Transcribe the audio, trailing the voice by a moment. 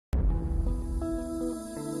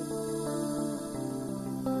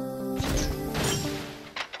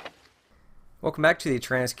Welcome back to the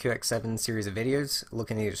Taranis Q X7 series of videos.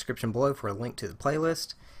 Look in the description below for a link to the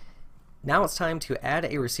playlist. Now it's time to add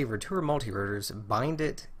a receiver to our multi-rotors, bind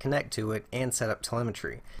it, connect to it, and set up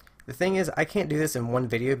telemetry. The thing is, I can't do this in one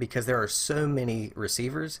video because there are so many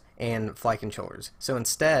receivers and flight controllers. So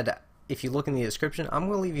instead, if you look in the description, I'm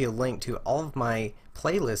going to leave you a link to all of my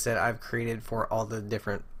playlists that I've created for all the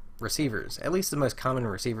different receivers, at least the most common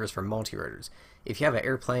receivers for multi-rotors. If you have an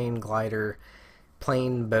airplane, glider,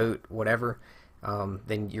 plane, boat, whatever,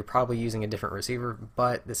 then you're probably using a different receiver,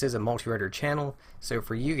 but this is a multi-rotor channel, so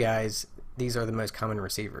for you guys, these are the most common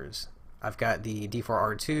receivers. I've got the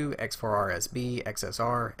D4R2, X4RSB,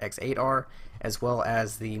 XSR, X8R, as well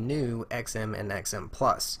as the new XM and XM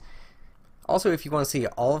Plus. Also, if you want to see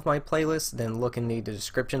all of my playlists, then look in the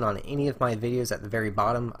description on any of my videos at the very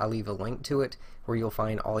bottom. I'll leave a link to it where you'll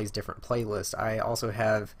find all these different playlists. I also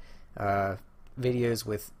have videos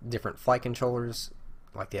with different flight controllers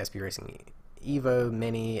like the SB Racing Evo,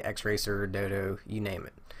 Mini, X-Racer, Dodo, you name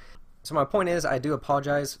it. So my point is, I do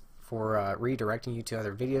apologize for redirecting you to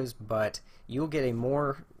other videos, but you'll get a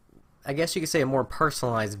more, I guess you could say, a more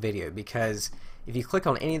personalized video, because if you click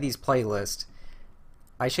on any of these playlists,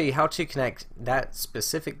 I show you how to connect that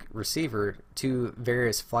specific receiver to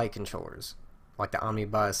various flight controllers like the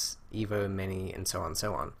Omnibus, Evo, Mini, and so on and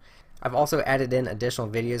so on. I've also added in additional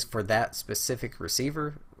videos for that specific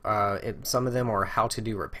receiver. Some of them are how to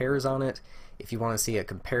do repairs on it. If you want to see a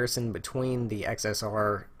comparison between the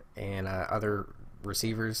XSR and other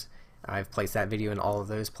receivers, I've placed that video in all of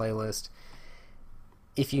those playlists.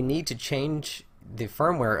 If you need to change the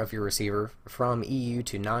firmware of your receiver from EU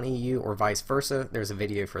to non-EU or vice versa, there's a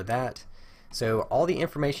video for that. So all the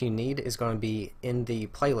information you need is going to be in the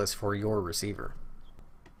playlist for your receiver.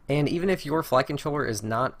 And even if your flight controller is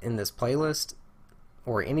not in this playlist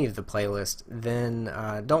or any of the playlists, then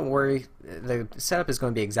don't worry, the setup is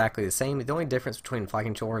going to be exactly the same. The only difference between flight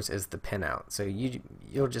controllers is the pinout. So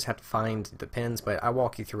you'll just have to find the pins, but I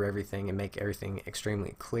walk you through everything and make everything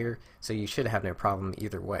extremely clear, so you should have no problem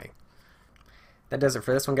either way. That does it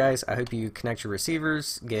for this one, guys. I hope you connect your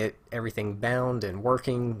receivers, get everything bound and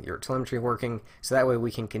working, your telemetry working, so that way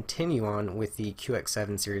we can continue on with the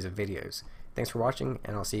QX7 series of videos. Thanks for watching,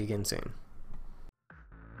 and I'll see you again soon.